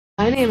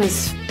name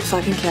is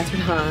fucking Kathryn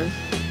Hahn.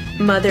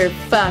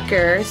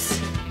 Motherfuckers.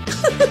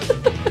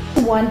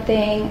 One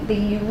thing that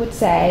you would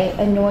say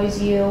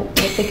annoys you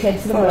with the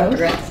kids the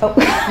most? Oh.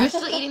 You're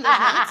still eating those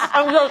nuts?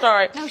 I'm so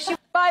sorry. No,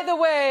 By the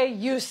way,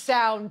 you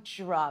sound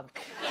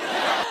drunk.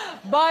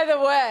 By the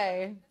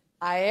way,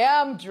 I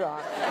am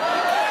drunk.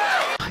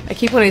 I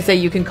keep wanting to say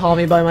you can call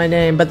me by my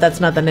name, but that's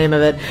not the name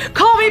of it.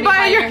 Call me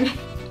by your name.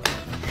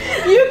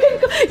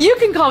 You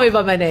can call me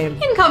by my name.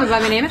 You can call me by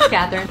my name. It's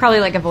Kathryn. Probably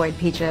like avoid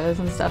peaches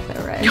and stuff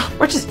though, right?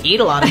 Or just eat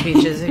a lot of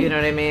peaches, if you know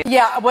what I mean.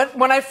 Yeah,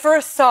 when I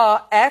first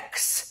saw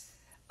X,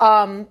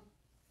 I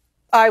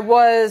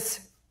was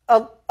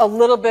a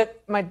little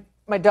bit, my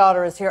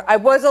daughter is here, I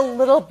was a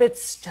little bit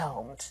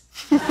stoned.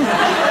 Never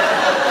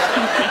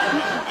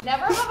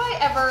have I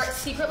ever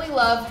secretly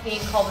loved being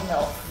called a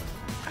MILF.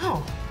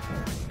 Oh,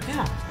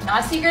 yeah.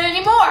 Not a secret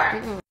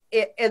anymore.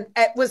 It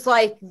was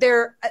like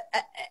there,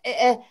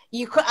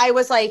 I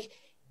was like,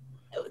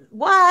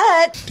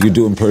 what? Do you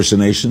do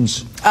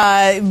impersonations?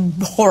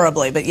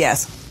 Horribly, but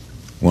yes.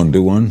 Want to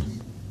do one?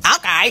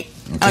 Okay. I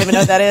don't even know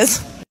what that is.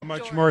 How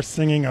much more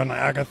singing on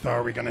Agatha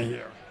are we going to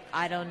hear?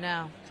 I don't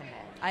know.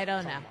 I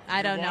don't know.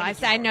 I don't know.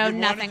 I know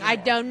nothing. I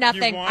know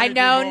nothing. I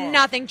know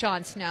nothing,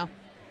 Chance. No.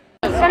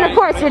 And of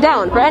course, you're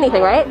down for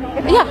anything, right?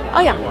 Yeah.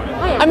 Oh, yeah.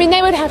 I mean,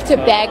 they would have to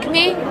beg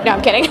me. No,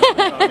 I'm kidding.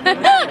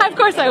 Of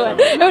course I would.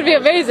 It would be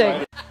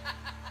amazing.